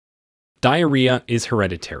Diarrhea is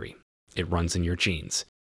hereditary. It runs in your genes.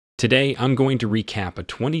 Today, I'm going to recap a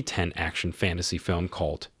 2010 action fantasy film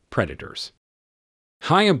called Predators.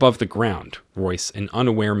 High above the ground, Royce, an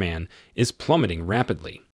unaware man, is plummeting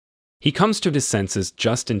rapidly. He comes to his senses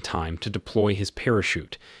just in time to deploy his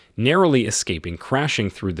parachute, narrowly escaping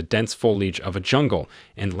crashing through the dense foliage of a jungle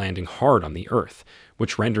and landing hard on the earth,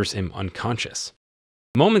 which renders him unconscious.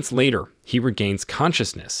 Moments later, he regains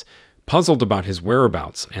consciousness, puzzled about his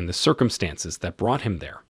whereabouts and the circumstances that brought him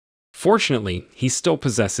there. Fortunately, he still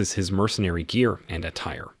possesses his mercenary gear and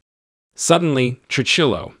attire. Suddenly,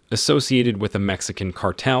 Cuchillo, associated with a Mexican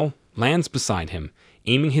cartel, lands beside him,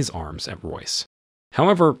 aiming his arms at Royce.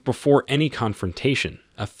 However, before any confrontation,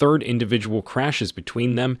 a third individual crashes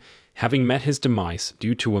between them, having met his demise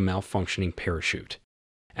due to a malfunctioning parachute.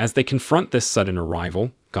 As they confront this sudden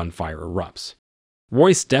arrival, gunfire erupts.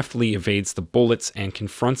 Royce deftly evades the bullets and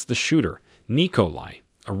confronts the shooter, Nikolai,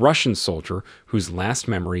 a Russian soldier whose last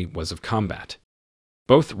memory was of combat.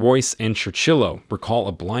 Both Royce and Cuchillo recall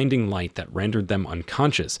a blinding light that rendered them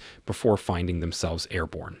unconscious before finding themselves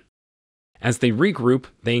airborne. As they regroup,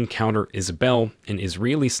 they encounter Isabelle, an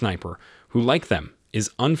Israeli sniper who, like them, is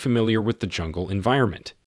unfamiliar with the jungle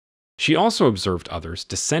environment. She also observed others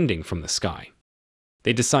descending from the sky.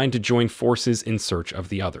 They decide to join forces in search of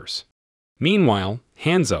the others. Meanwhile,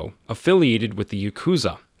 Hanzo, affiliated with the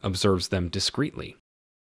Yakuza, observes them discreetly.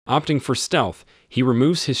 Opting for stealth, he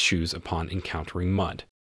removes his shoes upon encountering mud.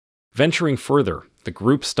 Venturing further, the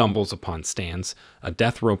group stumbles upon Stans, a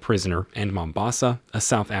death row prisoner, and Mombasa, a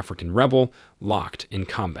South African rebel, locked in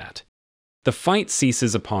combat. The fight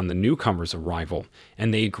ceases upon the newcomers' arrival,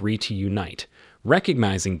 and they agree to unite,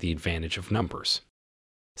 recognizing the advantage of numbers.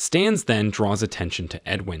 Stans then draws attention to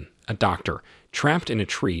Edwin, a doctor, trapped in a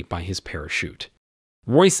tree by his parachute.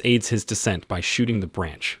 Royce aids his descent by shooting the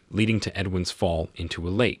branch, leading to Edwin's fall into a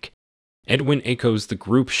lake. Edwin echoes the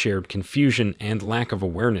group's shared confusion and lack of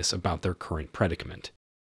awareness about their current predicament.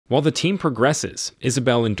 While the team progresses,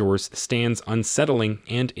 Isabelle endures Stan's unsettling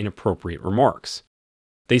and inappropriate remarks.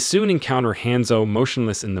 They soon encounter Hanzo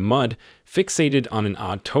motionless in the mud, fixated on an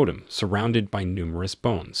odd totem surrounded by numerous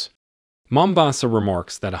bones. Mombasa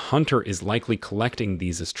remarks that a hunter is likely collecting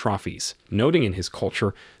these as trophies, noting in his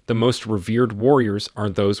culture the most revered warriors are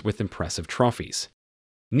those with impressive trophies.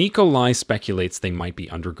 Nikolai speculates they might be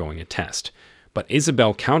undergoing a test, but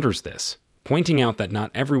Isabelle counters this, pointing out that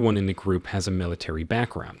not everyone in the group has a military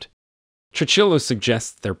background. Cuchillo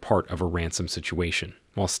suggests they're part of a ransom situation,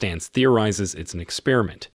 while Stans theorizes it's an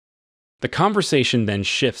experiment. The conversation then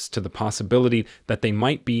shifts to the possibility that they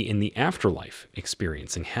might be in the afterlife,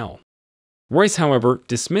 experiencing hell. Royce, however,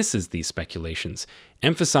 dismisses these speculations,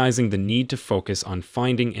 emphasizing the need to focus on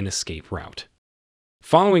finding an escape route.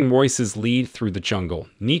 Following Royce's lead through the jungle,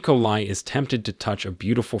 Nikolai is tempted to touch a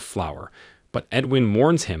beautiful flower, but Edwin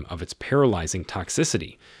warns him of its paralyzing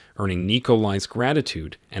toxicity, earning Nikolai's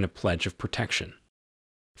gratitude and a pledge of protection.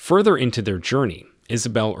 Further into their journey,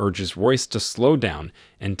 Isabelle urges Royce to slow down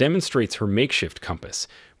and demonstrates her makeshift compass,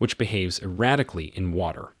 which behaves erratically in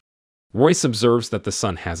water. Royce observes that the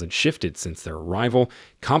sun hasn't shifted since their arrival,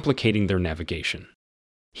 complicating their navigation.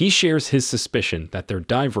 He shares his suspicion that their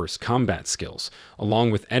diverse combat skills,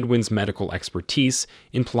 along with Edwin's medical expertise,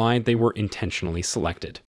 implied they were intentionally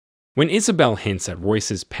selected. When Isabelle hints at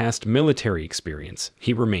Royce's past military experience,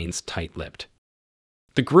 he remains tight-lipped.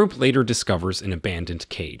 The group later discovers an abandoned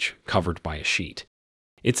cage, covered by a sheet.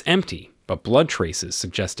 It's empty, but blood traces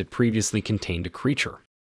suggest it previously contained a creature.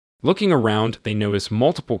 Looking around, they notice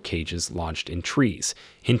multiple cages lodged in trees,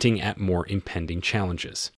 hinting at more impending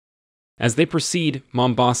challenges. As they proceed,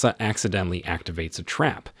 Mombasa accidentally activates a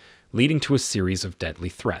trap, leading to a series of deadly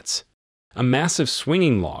threats. A massive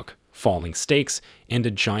swinging log, falling stakes, and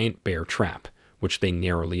a giant bear trap, which they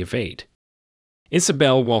narrowly evade.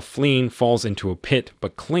 Isabelle, while fleeing, falls into a pit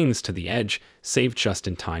but clings to the edge, saved just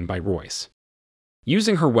in time by Royce.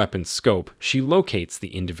 Using her weapon's scope, she locates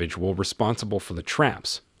the individual responsible for the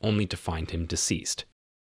traps, only to find him deceased.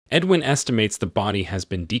 Edwin estimates the body has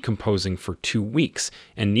been decomposing for 2 weeks,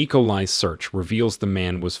 and Nikolai's search reveals the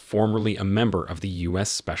man was formerly a member of the U.S.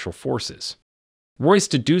 Special Forces. Royce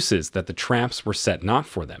deduces that the traps were set not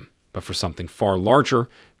for them, but for something far larger,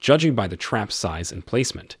 judging by the trap's size and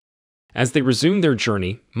placement. As they resume their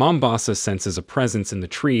journey, Mombasa senses a presence in the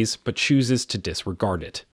trees but chooses to disregard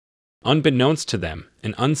it. Unbeknownst to them,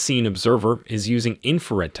 an unseen observer is using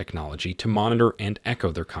infrared technology to monitor and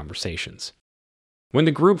echo their conversations. When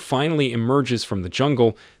the group finally emerges from the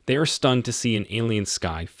jungle, they are stunned to see an alien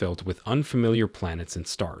sky filled with unfamiliar planets and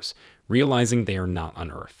stars, realizing they are not on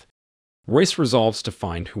Earth. Royce resolves to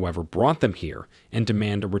find whoever brought them here and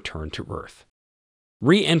demand a return to Earth.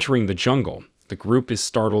 Re-entering the jungle, the group is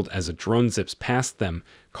startled as a drone zips past them,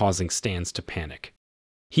 causing Stans to panic.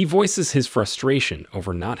 He voices his frustration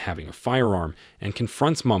over not having a firearm and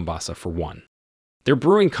confronts Mombasa for one. Their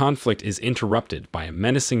brewing conflict is interrupted by a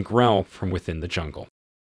menacing growl from within the jungle.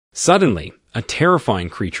 Suddenly, a terrifying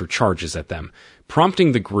creature charges at them,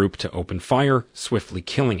 prompting the group to open fire, swiftly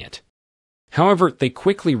killing it. However, they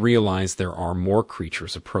quickly realize there are more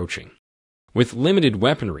creatures approaching. With limited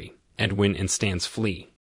weaponry, Edwin and Stans flee.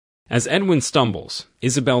 As Edwin stumbles,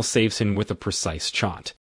 Isabelle saves him with a precise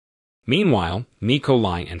shot. Meanwhile,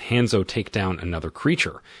 Nikolai and Hanzo take down another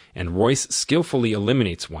creature, and Royce skillfully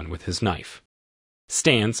eliminates one with his knife.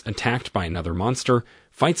 Stans, attacked by another monster,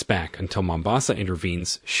 fights back until Mombasa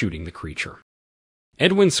intervenes, shooting the creature.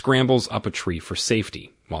 Edwin scrambles up a tree for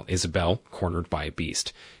safety, while Isabelle, cornered by a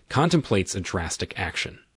beast, contemplates a drastic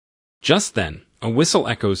action. Just then, a whistle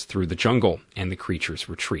echoes through the jungle, and the creatures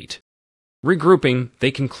retreat. Regrouping, they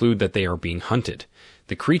conclude that they are being hunted.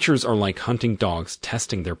 The creatures are like hunting dogs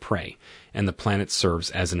testing their prey, and the planet serves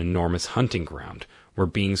as an enormous hunting ground, where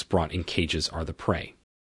beings brought in cages are the prey.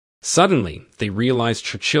 Suddenly, they realize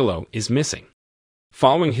Cuchillo is missing.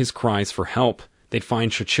 Following his cries for help, they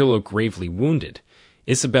find Cuchillo gravely wounded.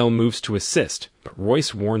 Isabelle moves to assist, but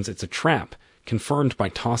Royce warns it's a trap, confirmed by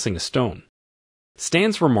tossing a stone.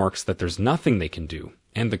 Stans remarks that there's nothing they can do,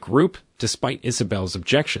 and the group, despite Isabelle's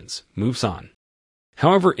objections, moves on.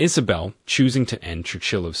 However, Isabelle, choosing to end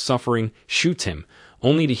Cuchillo's suffering, shoots him,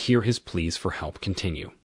 only to hear his pleas for help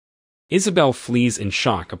continue. Isabelle flees in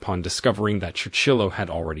shock upon discovering that Cuchillo had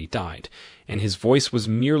already died, and his voice was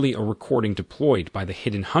merely a recording deployed by the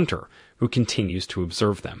hidden hunter, who continues to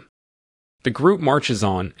observe them. The group marches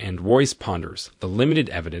on, and Royce ponders the limited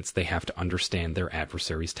evidence they have to understand their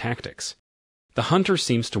adversary's tactics. The hunter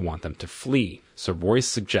seems to want them to flee, so Royce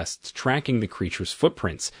suggests tracking the creature's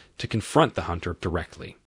footprints to confront the hunter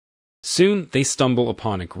directly. Soon, they stumble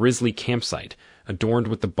upon a grisly campsite, adorned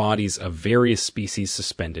with the bodies of various species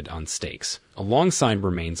suspended on stakes, alongside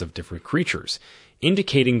remains of different creatures,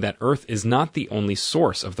 indicating that Earth is not the only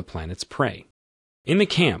source of the planet's prey. In the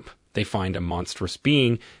camp, they find a monstrous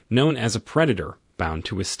being known as a predator bound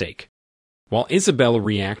to a stake. While Isabelle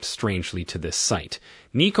reacts strangely to this sight,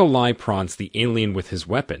 Nikolai prods the alien with his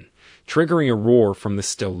weapon, triggering a roar from the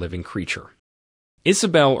still-living creature.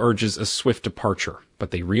 Isabelle urges a swift departure,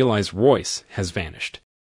 but they realize Royce has vanished.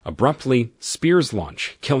 Abruptly, spears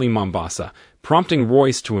launch, killing Mombasa, prompting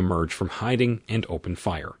Royce to emerge from hiding and open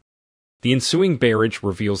fire. The ensuing barrage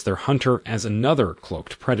reveals their hunter as another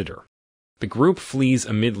cloaked predator. The group flees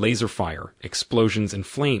amid laser fire, explosions, and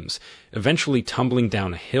flames, eventually tumbling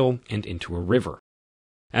down a hill and into a river.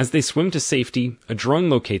 As they swim to safety, a drone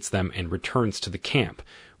locates them and returns to the camp,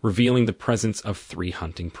 revealing the presence of 3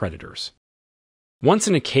 hunting predators. Once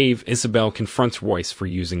in a cave, Isabelle confronts Royce for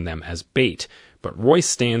using them as bait, but Royce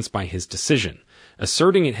stands by his decision,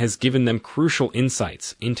 asserting it has given them crucial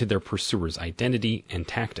insights into their pursuer's identity and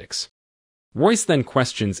tactics. Royce then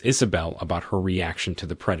questions Isabelle about her reaction to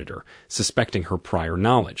the predator, suspecting her prior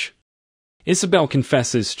knowledge. Isabelle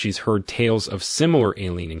confesses she's heard tales of similar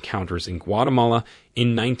alien encounters in Guatemala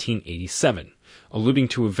in 1987, alluding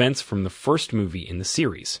to events from the first movie in the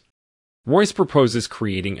series. Royce proposes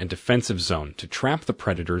creating a defensive zone to trap the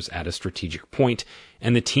predators at a strategic point,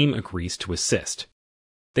 and the team agrees to assist.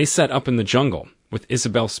 They set up in the jungle, with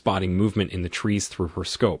Isabelle spotting movement in the trees through her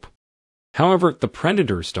scope. However, the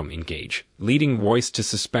predators don't engage, leading Royce to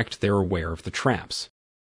suspect they're aware of the traps.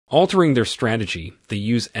 Altering their strategy, they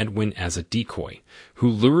use Edwin as a decoy, who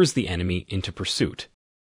lures the enemy into pursuit.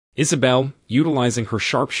 Isabelle, utilizing her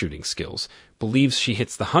sharpshooting skills, believes she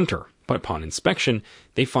hits the hunter, but upon inspection,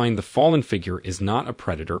 they find the fallen figure is not a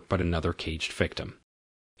predator but another caged victim.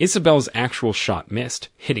 Isabelle's actual shot missed,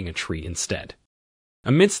 hitting a tree instead.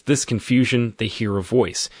 Amidst this confusion, they hear a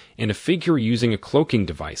voice, and a figure using a cloaking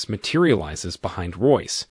device materializes behind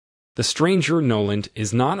Royce. The stranger, Noland,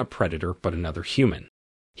 is not a predator but another human.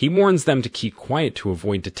 He warns them to keep quiet to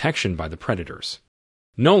avoid detection by the predators.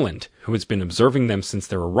 Noland, who has been observing them since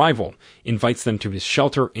their arrival, invites them to his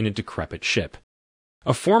shelter in a decrepit ship.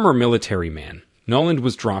 A former military man, Noland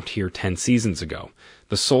was dropped here 10 seasons ago,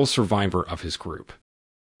 the sole survivor of his group.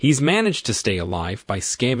 He's managed to stay alive by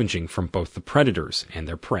scavenging from both the predators and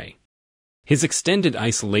their prey. His extended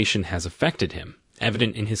isolation has affected him,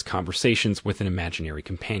 evident in his conversations with an imaginary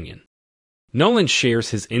companion. Noland shares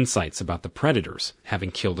his insights about the predators, having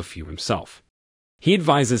killed a few himself. He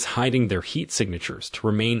advises hiding their heat signatures to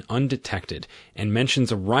remain undetected and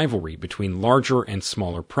mentions a rivalry between larger and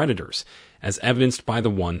smaller predators, as evidenced by the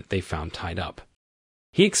one they found tied up.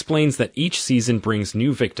 He explains that each season brings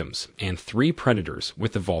new victims and 3 predators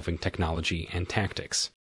with evolving technology and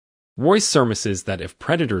tactics. Royce surmises that if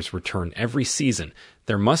predators return every season,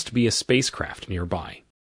 there must be a spacecraft nearby.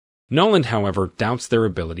 Noland, however, doubts their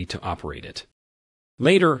ability to operate it.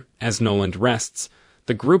 Later, as Noland rests,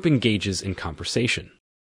 the group engages in conversation.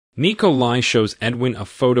 Nikolai shows Edwin a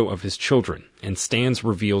photo of his children, and Stans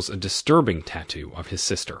reveals a disturbing tattoo of his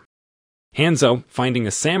sister. Hanzo, finding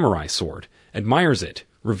a samurai sword, admires it,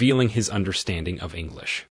 revealing his understanding of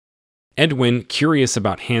English. Edwin, curious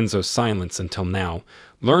about Hanzo's silence until now,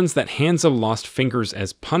 learns that Hanzo lost fingers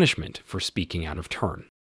as punishment for speaking out of turn.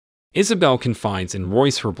 Isabelle confides in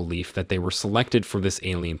Royce her belief that they were selected for this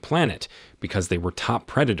alien planet because they were top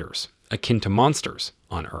predators, akin to monsters,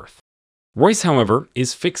 on Earth. Royce, however,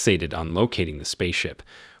 is fixated on locating the spaceship,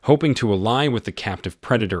 hoping to ally with the captive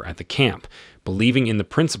predator at the camp, believing in the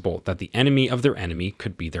principle that the enemy of their enemy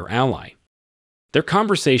could be their ally. Their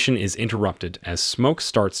conversation is interrupted as smoke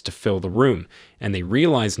starts to fill the room, and they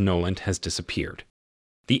realize Noland has disappeared.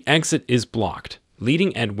 The exit is blocked,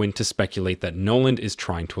 leading Edwin to speculate that Noland is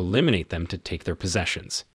trying to eliminate them to take their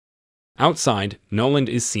possessions. Outside, Noland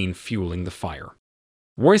is seen fueling the fire.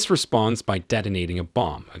 Royce responds by detonating a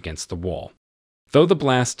bomb against the wall. Though the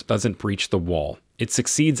blast doesn't breach the wall, it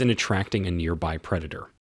succeeds in attracting a nearby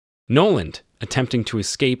predator. Noland, attempting to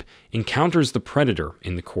escape, encounters the predator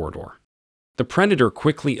in the corridor. The predator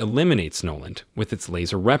quickly eliminates Noland with its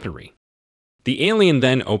laser weaponry. The alien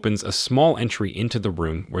then opens a small entry into the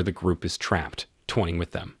room where the group is trapped, toying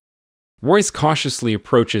with them. Royce cautiously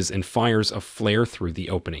approaches and fires a flare through the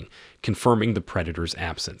opening, confirming the predator's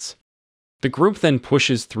absence. The group then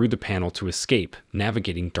pushes through the panel to escape,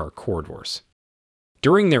 navigating dark corridors.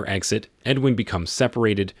 During their exit, Edwin becomes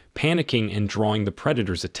separated, panicking and drawing the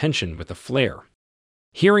predator's attention with a flare.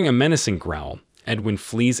 Hearing a menacing growl, Edwin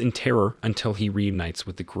flees in terror until he reunites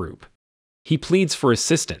with the group. He pleads for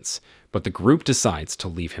assistance, but the group decides to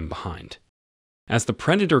leave him behind. As the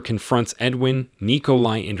predator confronts Edwin,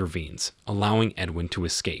 Nikolai intervenes, allowing Edwin to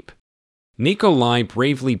escape. Nikolai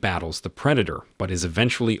bravely battles the predator, but is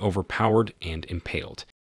eventually overpowered and impaled.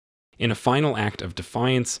 In a final act of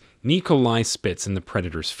defiance, Nikolai spits in the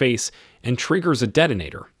predator's face and triggers a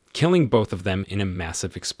detonator, killing both of them in a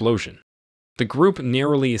massive explosion. The group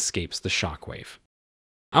narrowly escapes the shockwave.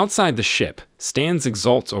 Outside the ship, Stans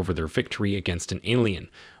exults over their victory against an alien,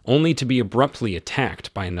 only to be abruptly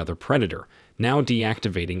attacked by another predator, now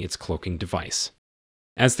deactivating its cloaking device.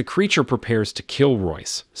 As the creature prepares to kill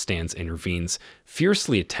Royce, Stans intervenes,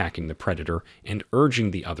 fiercely attacking the predator and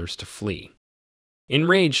urging the others to flee.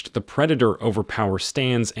 Enraged, the predator overpowers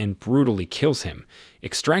Stans and brutally kills him,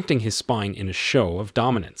 extracting his spine in a show of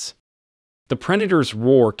dominance. The predator's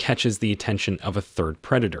roar catches the attention of a third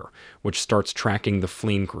predator, which starts tracking the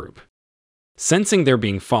fleeing group. Sensing they're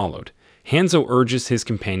being followed, Hanzo urges his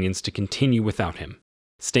companions to continue without him,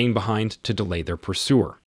 staying behind to delay their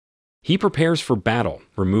pursuer. He prepares for battle,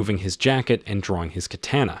 removing his jacket and drawing his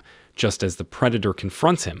katana, just as the predator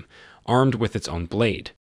confronts him, armed with its own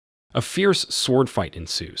blade. A fierce sword fight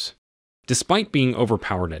ensues. Despite being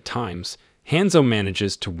overpowered at times, Hanzo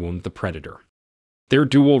manages to wound the predator. Their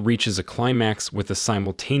duel reaches a climax with a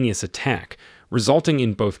simultaneous attack, resulting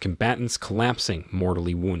in both combatants collapsing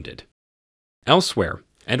mortally wounded. Elsewhere,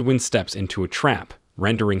 Edwin steps into a trap,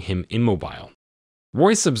 rendering him immobile.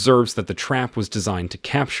 Royce observes that the trap was designed to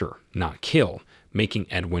capture, not kill, making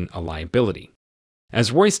Edwin a liability.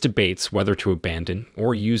 As Royce debates whether to abandon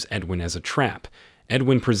or use Edwin as a trap,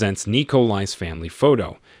 Edwin presents Nikolai's family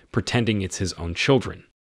photo, pretending it's his own children.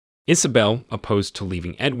 Isabelle, opposed to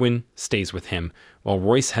leaving Edwin, stays with him, while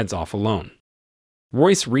Royce heads off alone.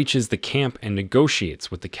 Royce reaches the camp and negotiates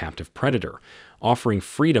with the captive predator, offering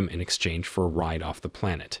freedom in exchange for a ride off the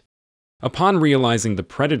planet. Upon realizing the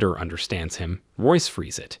predator understands him, Royce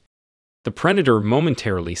frees it. The predator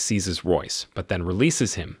momentarily seizes Royce, but then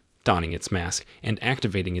releases him, donning its mask and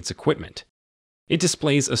activating its equipment. It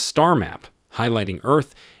displays a star map, highlighting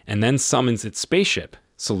Earth, and then summons its spaceship,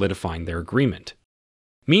 solidifying their agreement.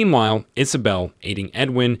 Meanwhile, Isabelle, aiding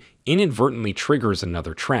Edwin, inadvertently triggers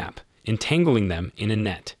another trap, entangling them in a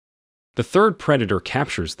net. The third predator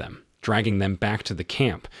captures them, dragging them back to the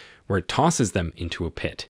camp, where it tosses them into a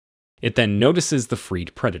pit. It then notices the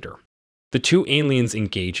freed predator. The two aliens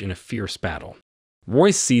engage in a fierce battle.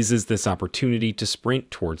 Royce seizes this opportunity to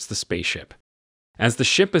sprint towards the spaceship. As the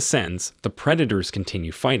ship ascends, the predators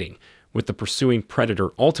continue fighting, with the pursuing predator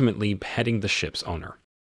ultimately beheading the ship's owner.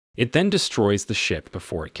 It then destroys the ship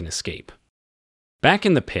before it can escape. Back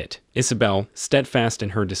in the pit, Isabelle, steadfast in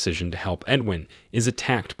her decision to help Edwin, is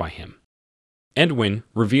attacked by him. Edwin,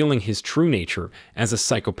 revealing his true nature as a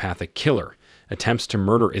psychopathic killer, attempts to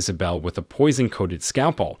murder Isabelle with a poison-coated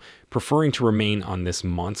scalpel, preferring to remain on this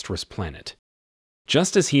monstrous planet.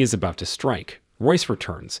 Just as he is about to strike, Royce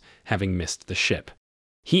returns, having missed the ship.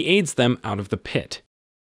 He aids them out of the pit.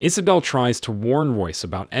 Isabelle tries to warn Royce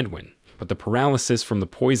about Edwin, but the paralysis from the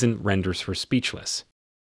poison renders her speechless.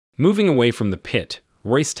 Moving away from the pit,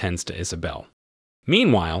 Royce tends to Isabelle.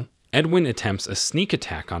 Meanwhile, Edwin attempts a sneak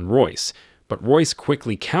attack on Royce, but Royce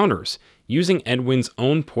quickly counters, using Edwin's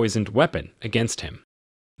own poisoned weapon against him.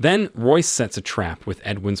 Then Royce sets a trap with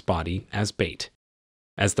Edwin's body as bait.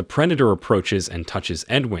 As the predator approaches and touches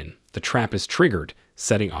Edwin, the trap is triggered,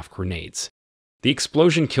 setting off grenades. The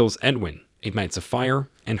explosion kills Edwin, ignites a fire,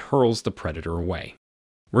 and hurls the predator away.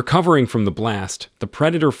 Recovering from the blast, the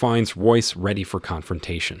predator finds Royce ready for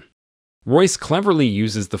confrontation. Royce cleverly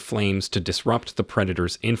uses the flames to disrupt the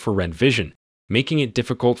predator's infrared vision, making it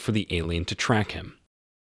difficult for the alien to track him.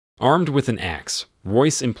 Armed with an axe,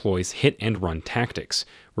 Royce employs hit-and-run tactics,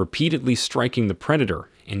 repeatedly striking the predator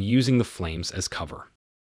and using the flames as cover.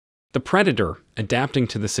 The predator, adapting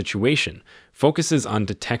to the situation, focuses on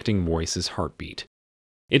detecting Royce's heartbeat.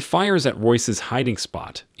 It fires at Royce's hiding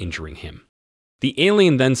spot, injuring him. The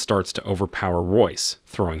alien then starts to overpower Royce,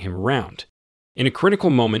 throwing him around. In a critical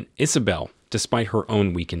moment, Isabelle, despite her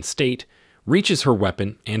own weakened state, reaches her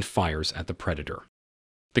weapon and fires at the predator.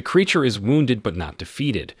 The creature is wounded but not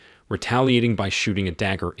defeated, retaliating by shooting a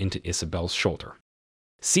dagger into Isabelle's shoulder.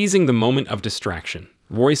 Seizing the moment of distraction,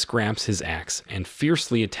 Royce grabs his axe and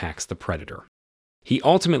fiercely attacks the predator. He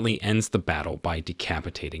ultimately ends the battle by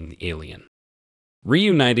decapitating the alien.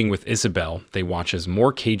 Reuniting with Isabelle, they watch as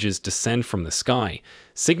more cages descend from the sky,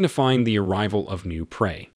 signifying the arrival of new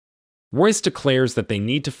prey. Royce declares that they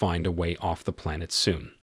need to find a way off the planet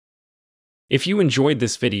soon. If you enjoyed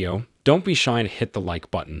this video, don't be shy to hit the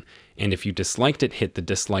like button, and if you disliked it, hit the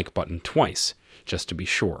dislike button twice, just to be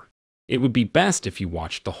sure. It would be best if you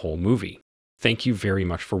watched the whole movie. Thank you very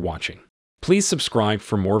much for watching. Please subscribe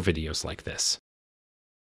for more videos like this.